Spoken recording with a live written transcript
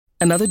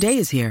Another day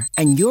is here,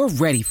 and you're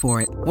ready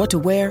for it. What to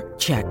wear?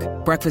 Check.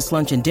 Breakfast,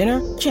 lunch, and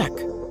dinner? Check.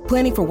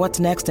 Planning for what's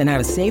next and how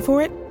to save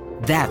for it?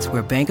 That's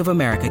where Bank of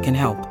America can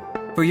help.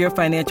 For your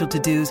financial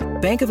to-dos,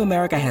 Bank of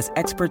America has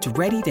experts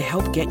ready to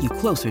help get you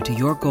closer to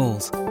your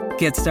goals.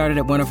 Get started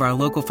at one of our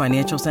local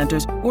financial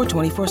centers or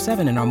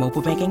 24/7 in our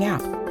mobile banking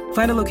app.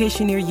 Find a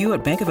location near you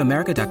at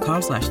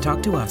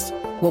bankofamerica.com/talktous.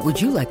 What would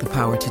you like the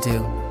power to do?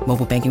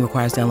 Mobile banking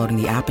requires downloading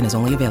the app and is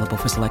only available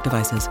for select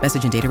devices.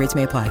 Message and data rates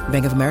may apply.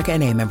 Bank of America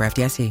N.A., member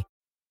FDIC.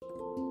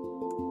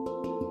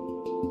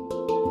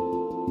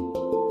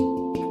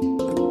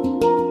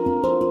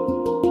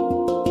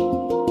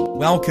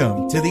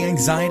 Welcome to the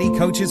Anxiety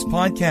Coaches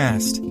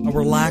Podcast, a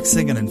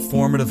relaxing and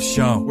informative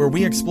show where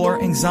we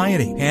explore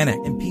anxiety, panic,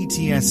 and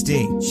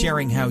PTSD,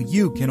 sharing how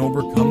you can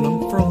overcome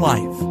them for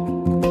life.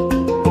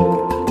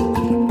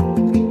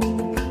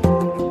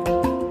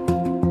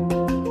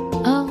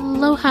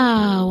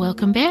 Aloha!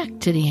 Welcome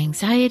back to the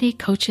Anxiety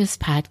Coaches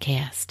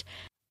Podcast.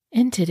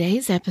 In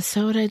today's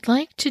episode, I'd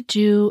like to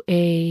do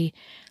a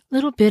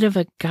little bit of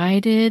a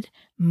guided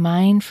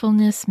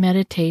mindfulness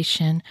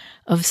meditation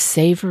of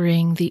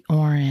savoring the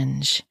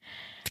orange.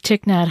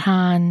 Thich Nhat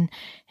Hanh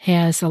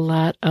has a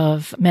lot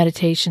of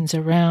meditations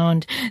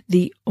around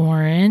the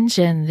orange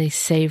and the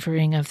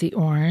savoring of the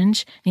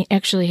orange. He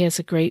actually has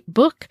a great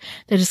book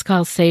that is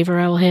called Savor.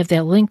 I will have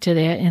that link to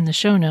that in the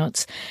show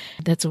notes.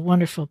 That's a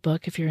wonderful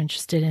book if you're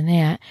interested in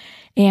that.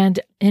 And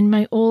in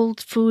my old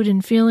food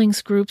and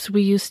feelings groups,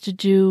 we used to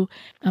do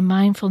a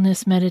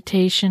mindfulness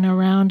meditation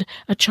around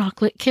a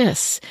chocolate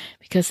kiss,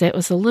 because that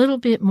was a little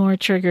bit more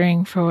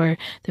triggering for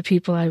the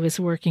people I was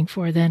working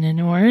for than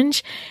in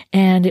orange.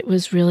 And it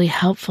was really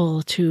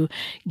helpful to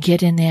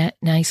get in that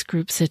nice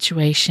group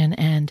situation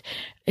and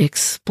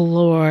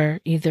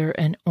explore either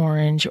an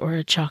orange or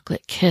a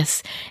chocolate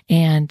kiss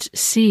and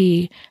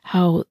see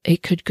how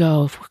it could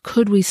go.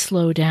 Could we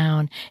slow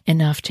down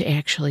enough to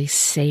actually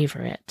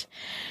savor it?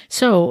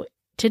 So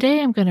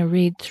today I'm going to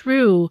read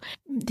through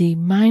the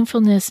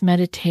mindfulness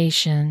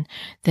meditation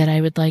that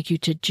I would like you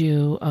to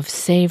do of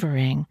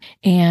savoring.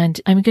 And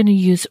I'm going to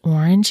use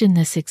orange in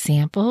this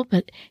example,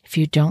 but if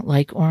you don't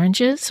like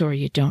oranges or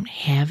you don't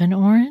have an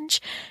orange,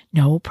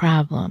 no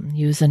problem.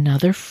 Use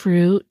another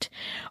fruit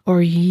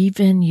or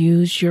even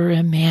use your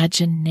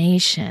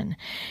imagination.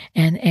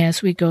 And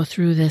as we go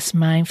through this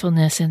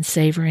mindfulness and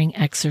savoring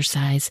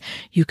exercise,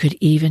 you could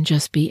even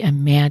just be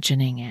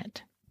imagining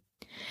it.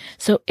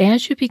 So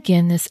as you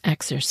begin this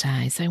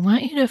exercise, I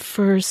want you to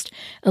first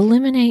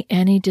eliminate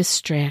any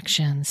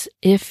distractions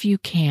if you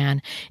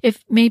can.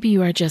 If maybe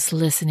you are just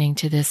listening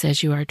to this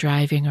as you are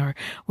driving or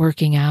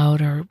working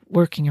out or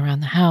working around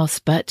the house,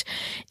 but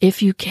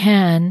if you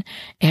can,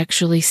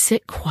 actually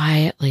sit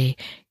quietly,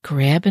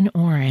 grab an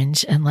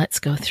orange, and let's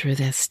go through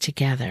this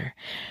together.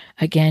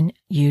 Again,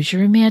 use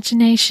your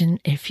imagination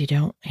if you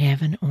don't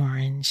have an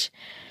orange.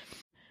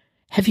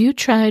 Have you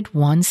tried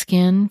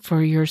OneSkin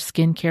for your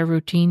skincare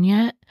routine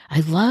yet?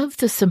 I love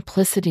the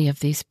simplicity of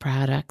these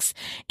products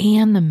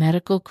and the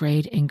medical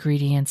grade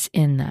ingredients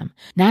in them,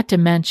 not to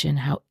mention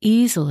how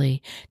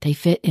easily they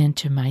fit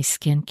into my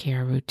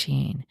skincare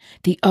routine.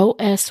 The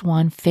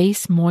OS1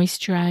 Face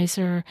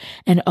Moisturizer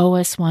and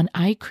OS1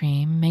 Eye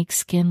Cream make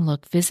skin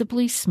look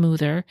visibly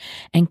smoother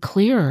and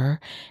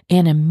clearer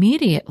and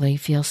immediately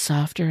feel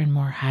softer and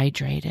more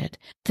hydrated.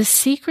 The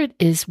secret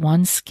is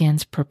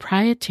OneSkin's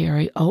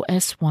proprietary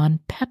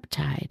OS1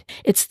 peptide.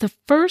 It's the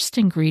first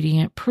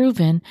ingredient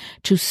proven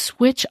to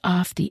switch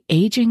off the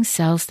aging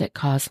cells that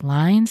cause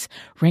lines,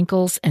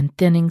 wrinkles, and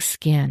thinning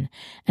skin,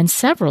 and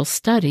several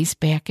studies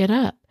back it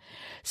up.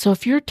 So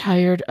if you're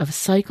tired of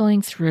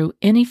cycling through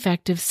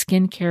ineffective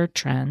skincare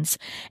trends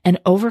and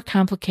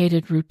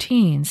overcomplicated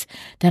routines,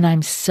 then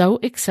I'm so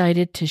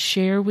excited to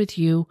share with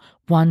you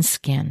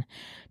OneSkin,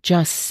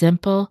 just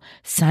simple,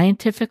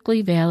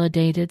 scientifically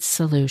validated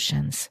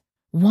solutions.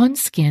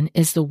 OneSkin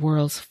is the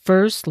world's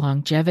first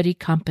longevity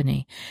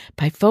company.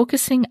 By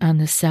focusing on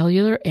the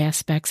cellular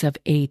aspects of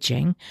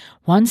aging,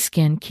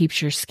 OneSkin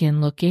keeps your skin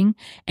looking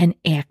and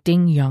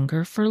acting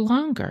younger for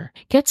longer.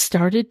 Get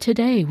started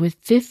today with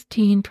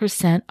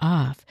 15%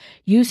 off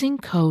using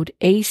code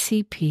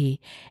ACP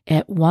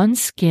at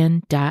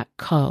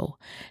oneskin.co.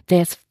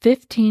 That's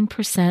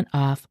 15%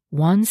 off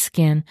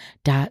oneskin.co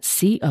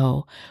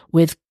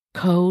with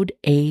code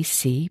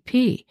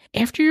ACP.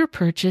 After your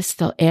purchase,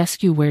 they'll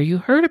ask you where you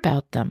heard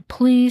about them.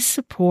 Please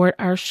support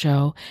our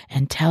show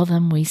and tell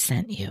them we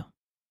sent you.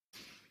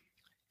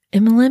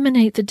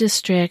 Eliminate the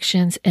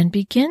distractions and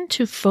begin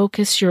to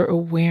focus your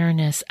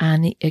awareness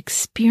on the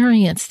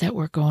experience that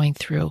we're going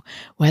through,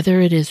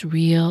 whether it is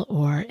real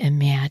or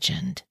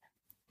imagined.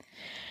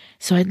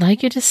 So I'd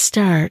like you to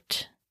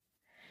start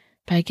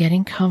by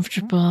getting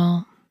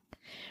comfortable,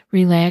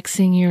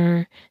 relaxing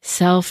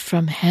yourself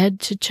from head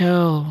to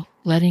toe,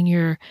 letting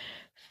your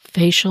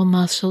facial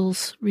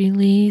muscles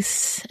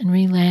release and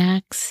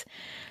relax.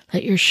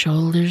 Let your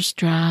shoulders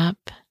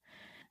drop.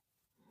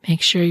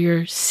 Make sure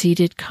you're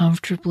seated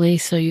comfortably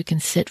so you can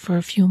sit for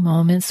a few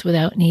moments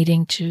without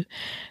needing to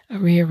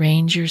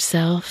rearrange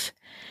yourself.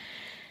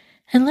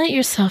 And let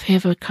yourself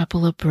have a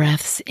couple of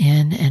breaths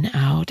in and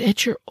out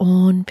at your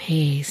own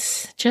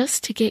pace,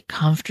 just to get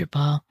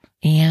comfortable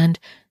and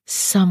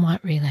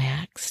somewhat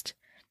relaxed.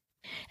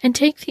 And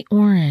take the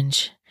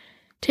orange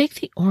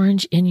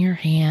in your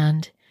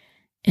hand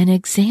and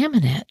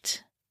examine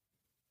it.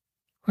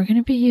 We're going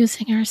to be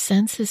using our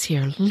senses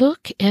here.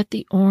 Look at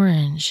the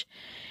orange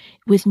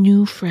with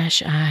new,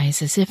 fresh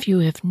eyes, as if you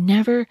have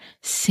never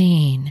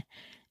seen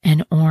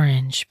an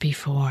orange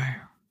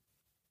before.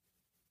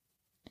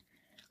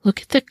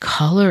 Look at the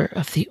color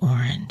of the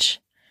orange.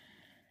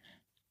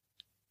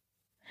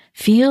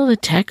 Feel the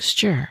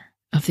texture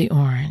of the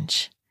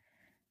orange.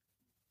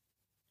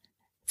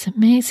 It's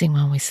amazing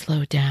when we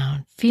slow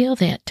down. Feel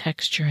that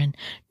texture and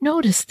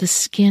notice the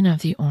skin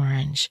of the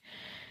orange.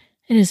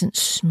 It isn't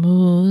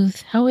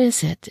smooth. How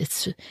is it?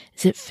 Is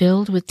it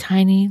filled with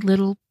tiny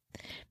little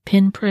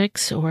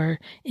pinpricks or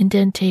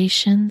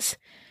indentations?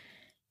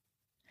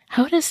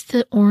 How does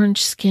the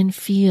orange skin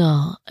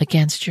feel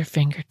against your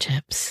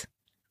fingertips?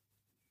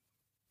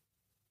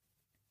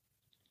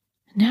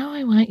 Now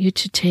I want you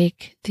to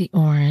take the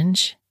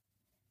orange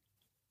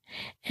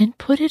and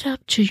put it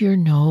up to your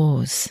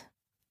nose.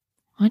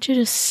 I want you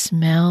to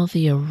smell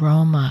the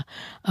aroma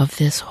of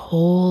this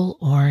whole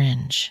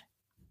orange.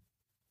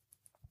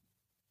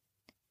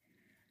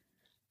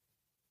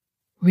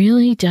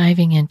 Really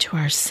diving into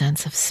our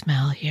sense of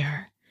smell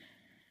here.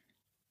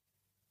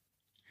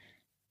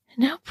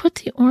 Now put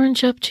the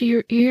orange up to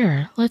your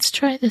ear. Let's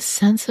try the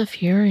sense of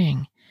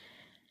hearing.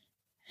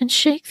 And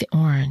shake the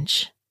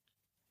orange.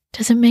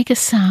 Does it make a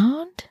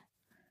sound?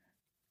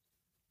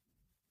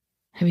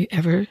 Have you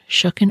ever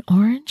shook an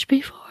orange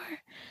before?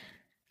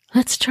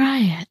 Let's try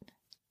it.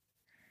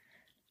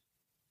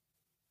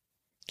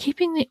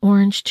 Keeping the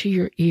orange to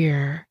your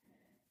ear,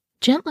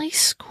 gently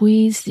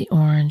squeeze the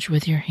orange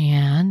with your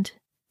hand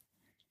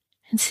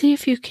and see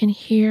if you can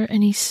hear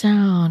any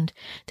sound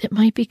that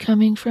might be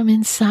coming from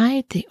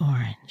inside the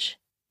orange.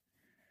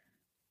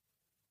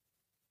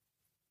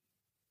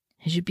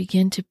 As you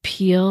begin to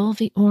peel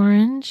the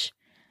orange,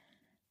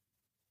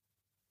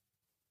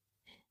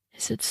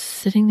 as it's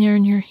sitting there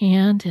in your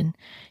hand and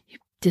you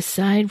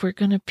decide we're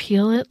going to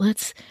peel it,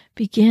 let's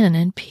begin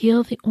and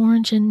peel the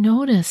orange and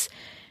notice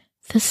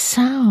the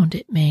sound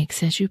it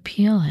makes as you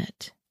peel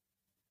it.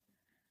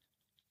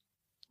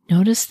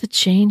 Notice the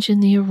change in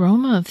the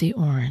aroma of the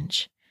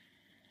orange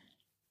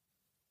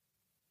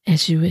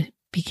as you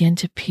begin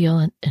to peel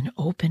it and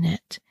open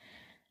it.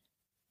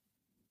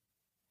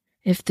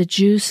 If the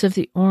juice of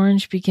the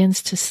orange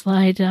begins to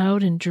slide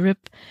out and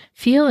drip,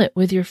 feel it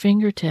with your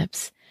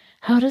fingertips.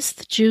 How does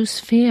the juice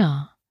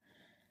feel?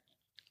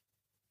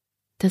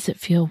 Does it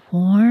feel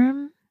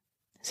warm?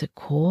 Is it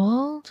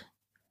cold?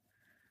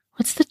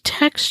 What's the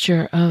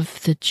texture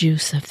of the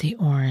juice of the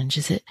orange?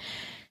 Is it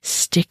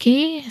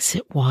sticky? Is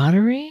it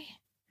watery?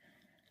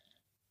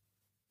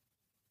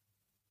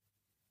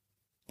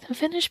 So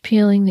finish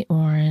peeling the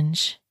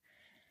orange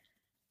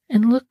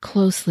and look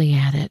closely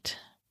at it.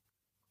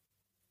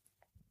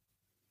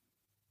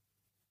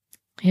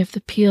 You have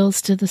the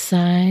peels to the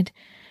side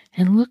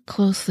and look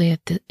closely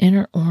at the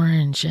inner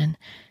orange and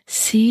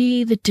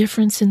see the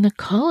difference in the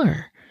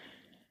color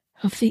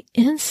of the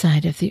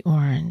inside of the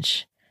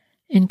orange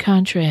in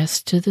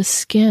contrast to the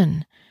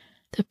skin,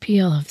 the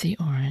peel of the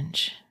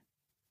orange.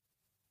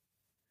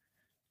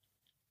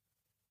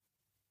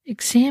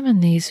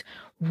 Examine these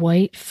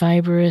white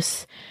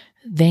fibrous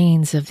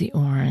veins of the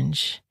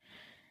orange.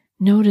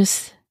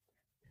 Notice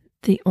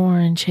the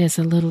orange has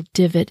a little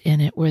divot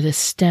in it where the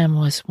stem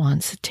was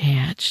once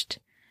attached.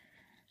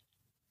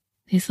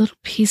 These little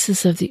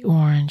pieces of the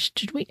orange,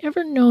 did we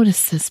ever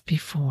notice this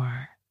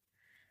before?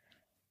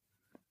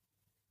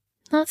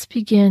 Let's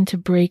begin to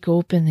break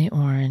open the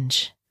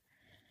orange.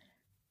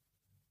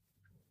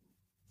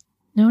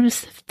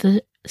 Notice if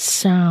the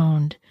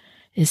sound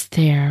is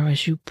there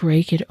as you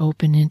break it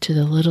open into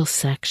the little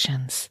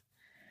sections.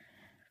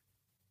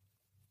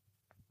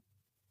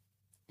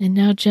 And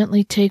now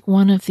gently take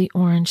one of the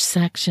orange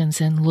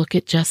sections and look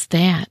at just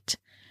that,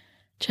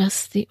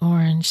 just the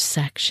orange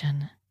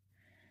section.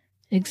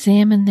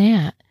 Examine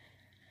that.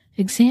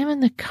 Examine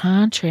the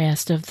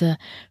contrast of the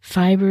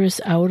fibrous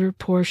outer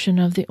portion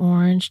of the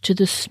orange to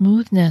the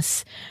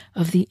smoothness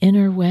of the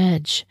inner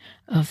wedge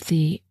of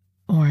the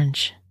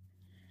orange.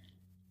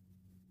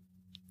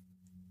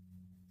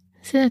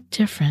 See that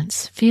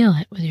difference? Feel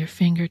it with your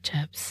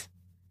fingertips.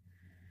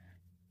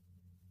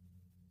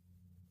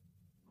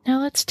 Now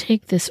let's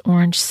take this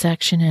orange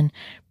section and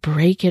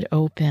break it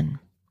open.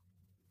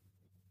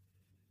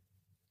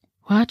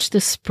 Watch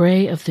the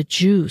spray of the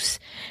juice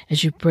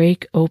as you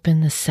break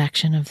open the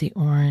section of the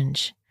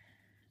orange.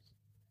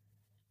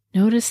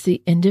 Notice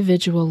the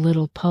individual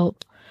little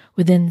pulp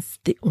within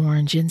the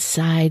orange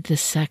inside the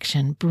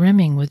section,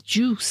 brimming with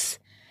juice.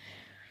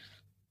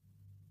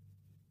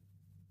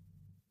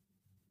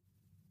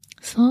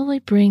 Slowly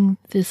bring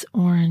this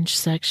orange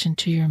section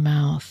to your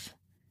mouth.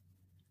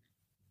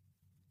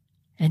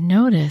 And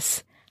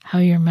notice how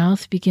your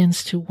mouth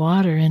begins to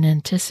water in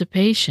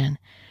anticipation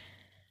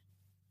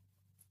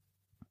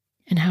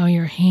and how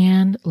your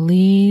hand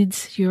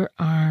leads your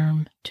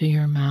arm to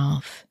your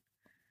mouth.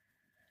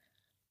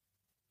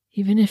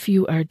 Even if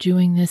you are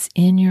doing this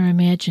in your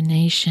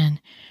imagination,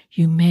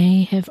 you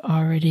may have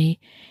already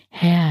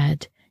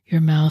had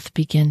your mouth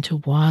begin to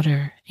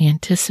water,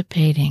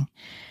 anticipating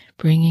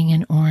bringing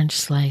an orange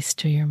slice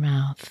to your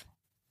mouth.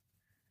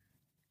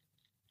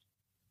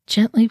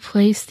 Gently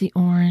place the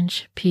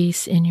orange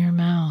piece in your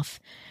mouth,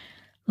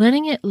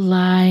 letting it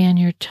lie on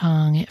your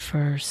tongue at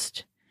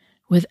first,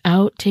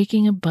 without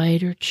taking a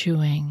bite or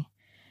chewing,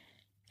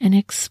 and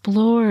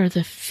explore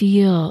the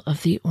feel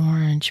of the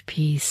orange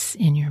piece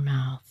in your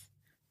mouth.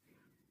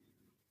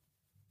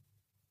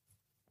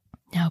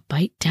 Now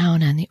bite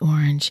down on the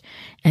orange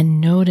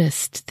and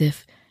notice the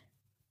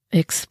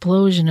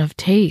explosion of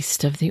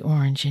taste of the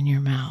orange in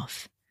your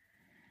mouth.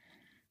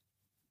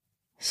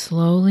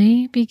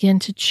 Slowly begin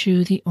to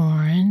chew the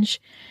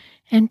orange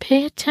and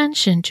pay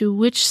attention to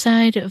which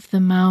side of the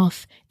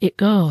mouth it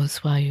goes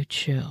while you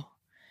chew.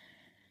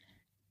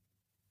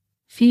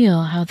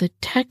 Feel how the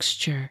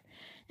texture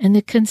and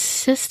the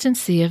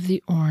consistency of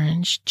the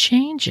orange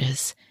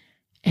changes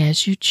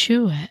as you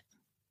chew it.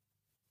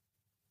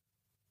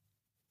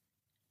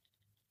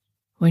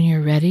 When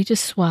you're ready to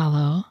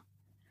swallow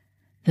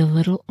the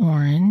little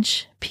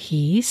orange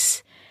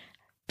piece,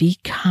 be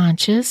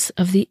conscious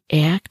of the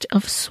act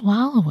of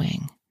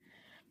swallowing.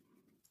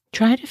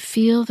 Try to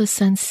feel the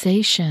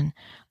sensation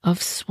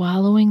of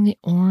swallowing the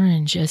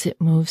orange as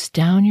it moves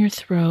down your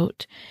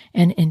throat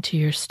and into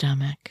your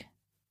stomach.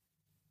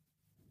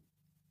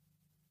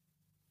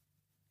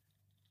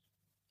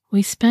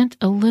 We spent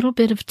a little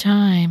bit of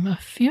time, a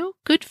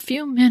good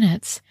few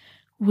minutes,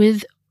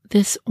 with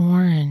this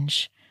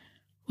orange,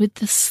 with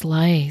the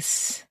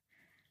slice,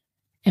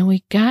 and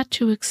we got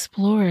to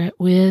explore it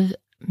with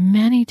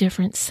many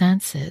different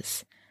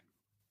senses.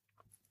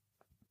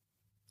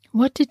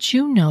 What did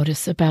you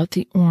notice about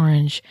the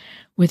orange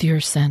with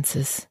your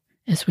senses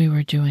as we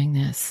were doing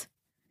this?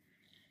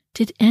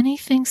 Did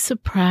anything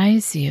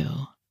surprise you?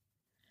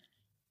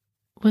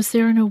 Was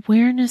there an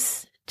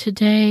awareness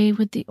today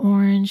with the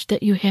orange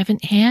that you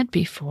haven't had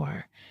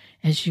before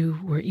as you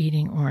were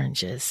eating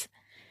oranges?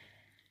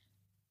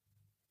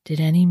 Did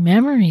any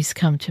memories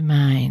come to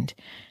mind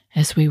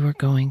as we were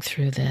going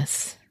through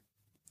this?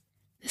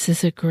 This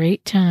is a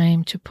great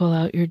time to pull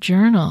out your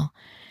journal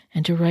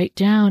and to write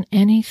down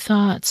any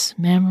thoughts,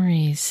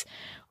 memories,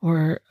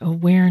 or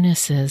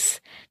awarenesses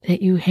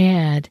that you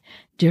had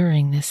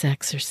during this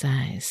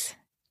exercise.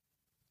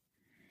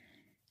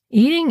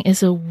 Eating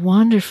is a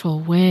wonderful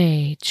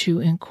way to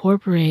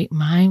incorporate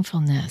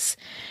mindfulness.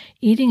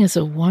 Eating is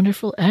a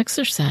wonderful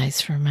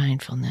exercise for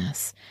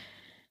mindfulness.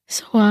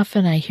 So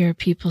often I hear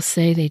people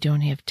say they don't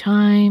have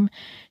time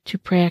to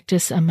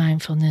practice a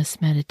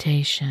mindfulness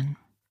meditation.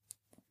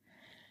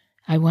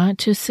 I want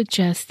to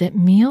suggest that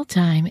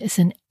mealtime is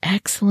an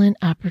excellent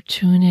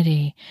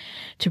opportunity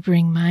to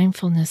bring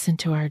mindfulness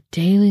into our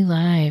daily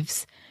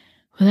lives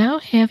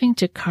without having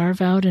to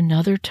carve out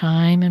another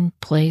time and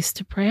place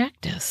to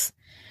practice.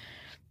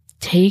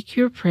 Take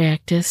your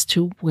practice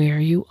to where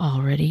you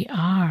already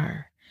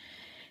are.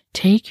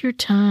 Take your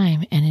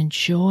time and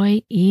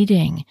enjoy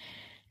eating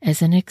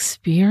as an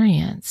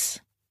experience.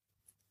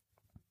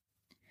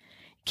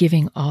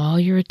 Giving all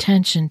your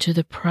attention to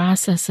the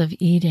process of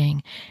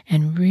eating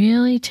and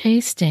really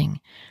tasting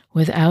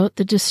without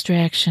the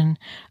distraction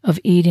of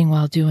eating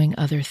while doing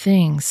other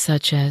things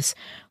such as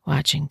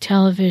watching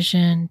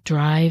television,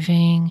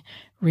 driving,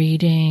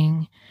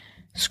 reading,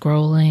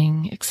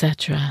 scrolling,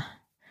 etc.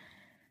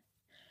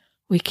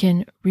 We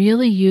can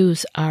really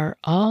use our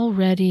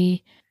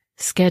already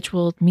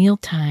scheduled meal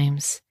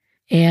times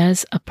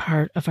as a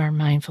part of our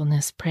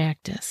mindfulness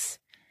practice.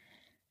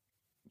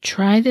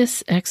 Try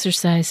this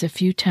exercise a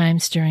few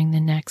times during the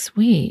next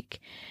week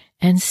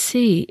and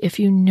see if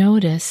you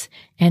notice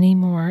any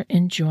more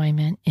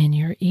enjoyment in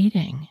your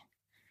eating.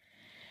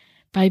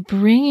 By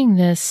bringing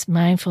this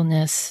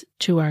mindfulness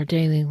to our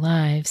daily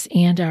lives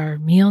and our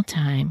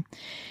mealtime,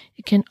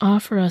 it can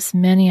offer us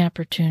many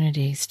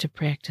opportunities to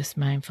practice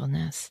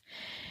mindfulness,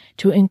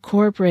 to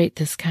incorporate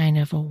this kind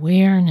of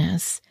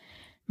awareness,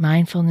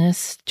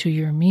 mindfulness to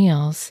your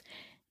meals.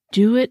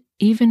 Do it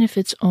even if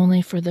it's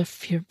only for the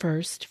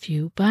first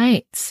few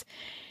bites.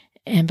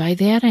 And by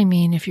that I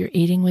mean if you're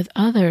eating with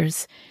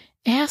others,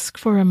 ask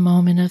for a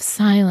moment of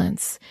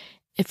silence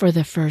for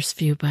the first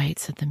few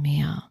bites of the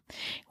meal,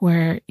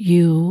 where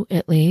you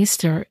at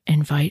least, or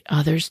invite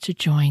others to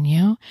join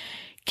you,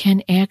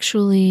 can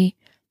actually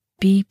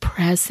be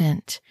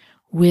present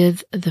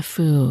with the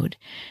food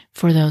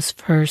for those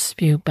first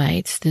few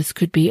bites. This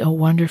could be a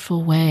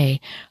wonderful way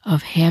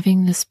of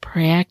having this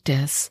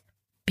practice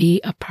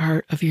be a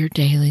part of your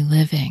daily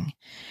living.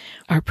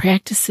 Our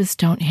practices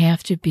don't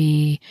have to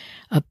be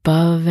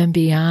above and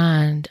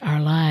beyond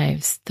our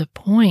lives. The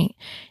point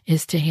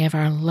is to have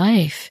our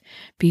life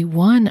be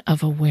one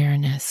of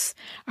awareness,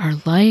 our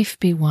life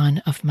be one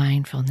of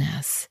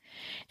mindfulness.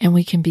 And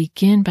we can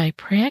begin by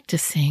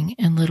practicing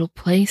in little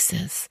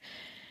places.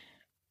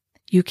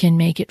 You can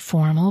make it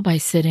formal by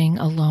sitting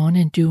alone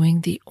and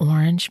doing the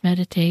orange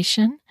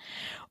meditation,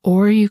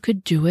 or you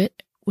could do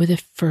it with the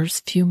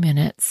first few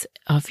minutes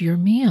of your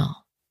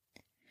meal.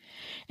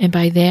 And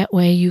by that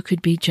way, you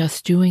could be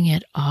just doing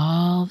it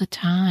all the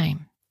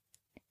time.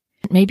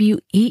 Maybe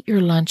you eat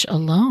your lunch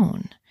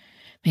alone.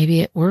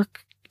 Maybe at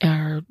work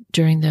or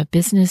during the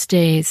business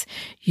days,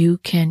 you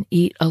can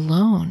eat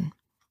alone.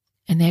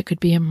 And that could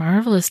be a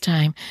marvelous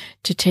time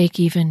to take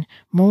even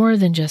more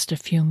than just a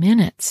few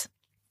minutes.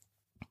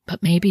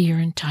 But maybe your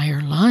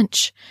entire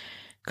lunch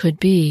could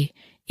be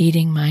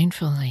eating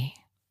mindfully.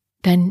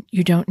 Then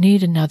you don't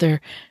need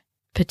another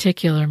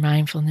particular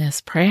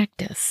mindfulness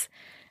practice.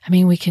 I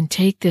mean, we can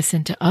take this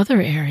into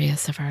other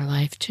areas of our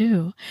life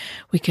too.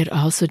 We could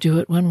also do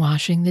it when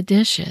washing the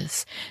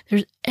dishes.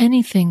 There's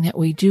anything that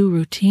we do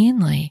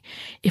routinely.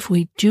 If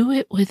we do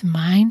it with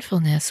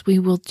mindfulness, we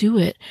will do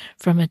it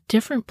from a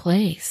different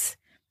place.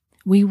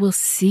 We will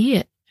see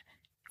it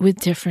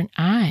with different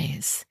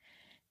eyes.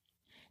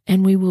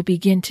 And we will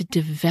begin to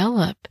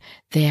develop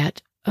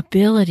that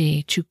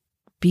ability to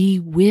be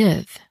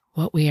with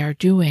what we are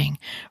doing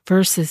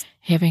versus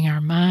having our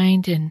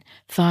mind and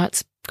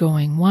thoughts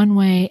going one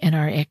way and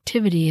our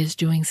activity is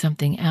doing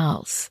something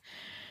else.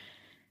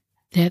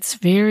 That's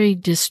very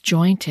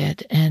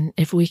disjointed. And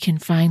if we can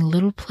find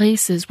little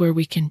places where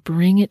we can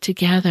bring it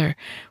together,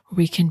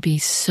 we can be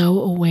so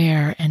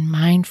aware and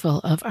mindful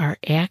of our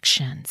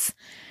actions.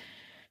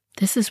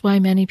 This is why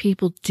many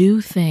people do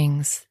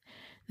things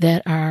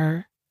that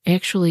are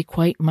actually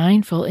quite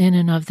mindful in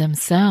and of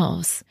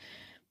themselves.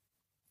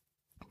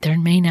 They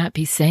may not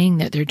be saying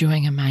that they're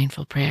doing a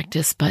mindful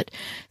practice, but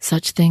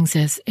such things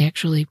as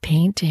actually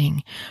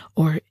painting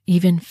or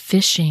even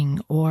fishing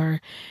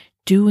or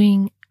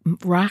doing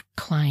rock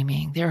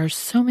climbing. There are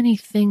so many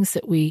things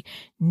that we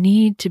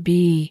need to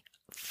be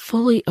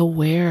fully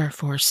aware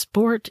for.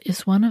 Sport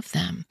is one of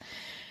them.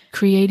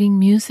 Creating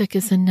music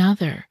is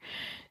another.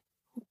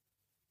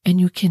 And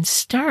you can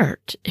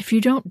start. If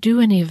you don't do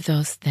any of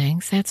those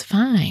things, that's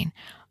fine.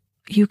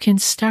 You can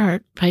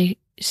start by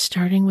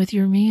starting with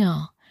your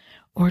meal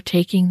or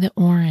taking the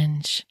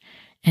orange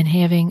and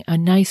having a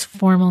nice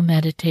formal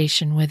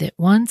meditation with it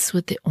once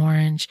with the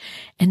orange,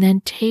 and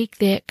then take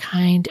that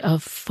kind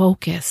of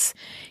focus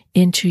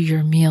into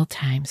your meal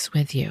times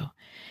with you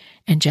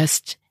and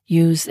just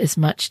use as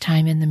much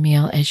time in the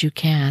meal as you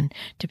can,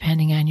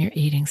 depending on your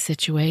eating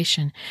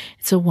situation.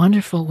 It's a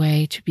wonderful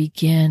way to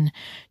begin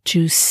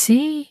to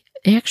see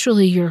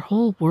actually your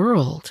whole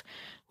world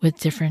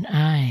with different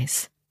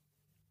eyes.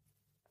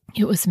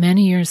 It was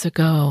many years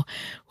ago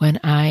when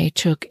I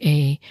took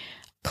a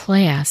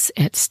class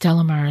at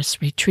Stella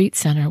Maris Retreat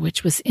Center,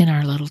 which was in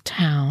our little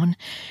town,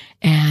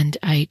 and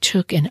I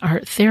took an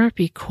art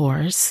therapy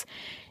course,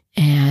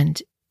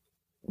 and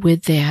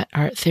with that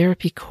art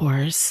therapy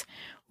course,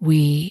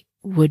 we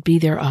would be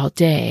there all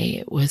day.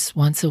 It was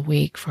once a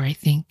week for, a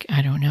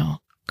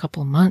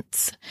couple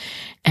months.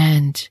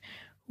 And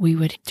we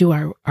would do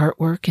our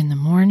artwork in the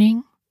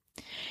morning.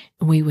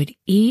 We would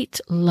eat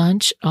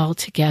lunch all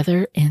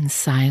together in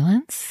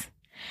silence.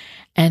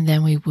 And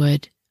then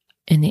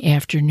in the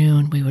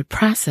afternoon, we would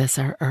process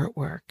our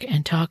artwork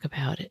and talk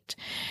about it.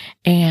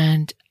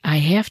 And I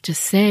have to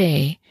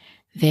say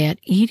that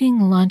eating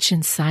lunch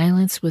in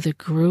silence with a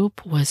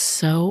group was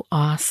so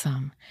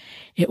awesome.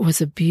 It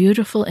was a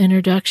beautiful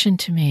introduction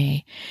to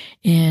me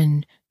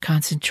in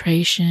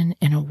concentration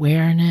and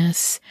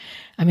awareness.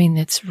 I mean,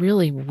 it's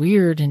really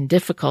weird and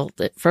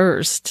difficult at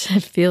first.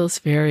 It feels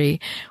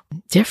very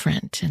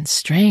different and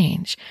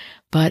strange,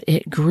 but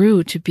it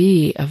grew to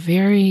be a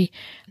very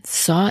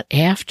sought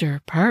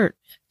after part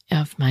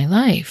of my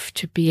life,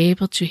 to be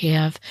able to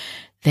have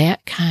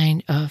that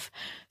kind of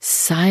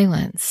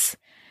silence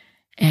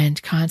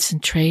and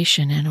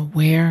concentration and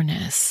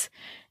awareness.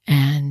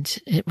 And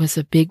it was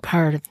a big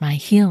part of my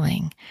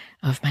healing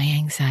of my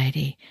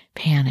anxiety,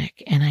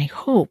 panic. And I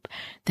hope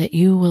that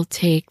you will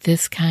take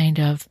this kind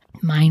of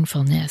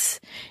mindfulness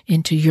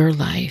into your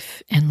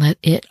life and let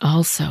it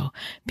also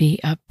be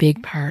a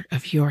big part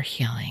of your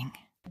healing.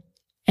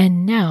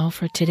 And now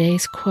for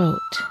today's quote.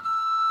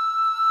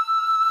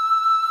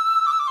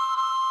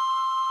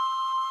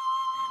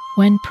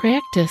 When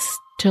practiced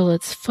till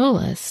its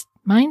fullest,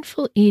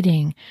 mindful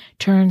eating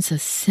turns a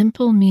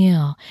simple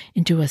meal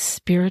into a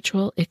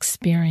spiritual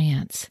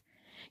experience,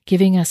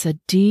 giving us a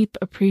deep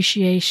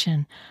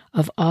appreciation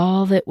of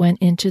all that went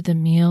into the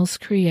meal's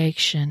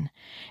creation,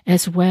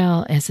 as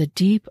well as a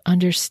deep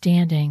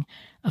understanding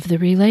of the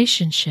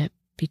relationship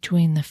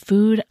between the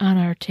food on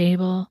our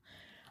table,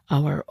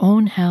 our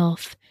own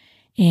health,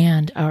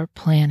 and our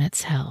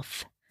planet's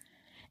health.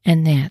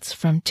 And that's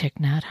from Thich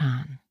Nhat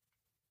Hanh.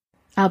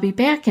 I'll be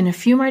back in a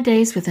few more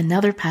days with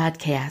another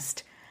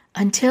podcast.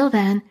 Until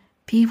then,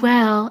 be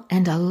well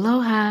and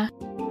aloha.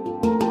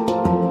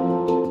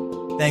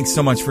 Thanks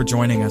so much for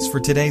joining us for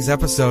today's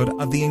episode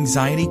of the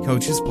Anxiety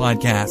Coaches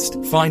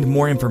Podcast. Find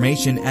more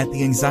information at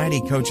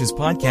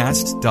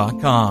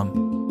theanxietycoachespodcast.com.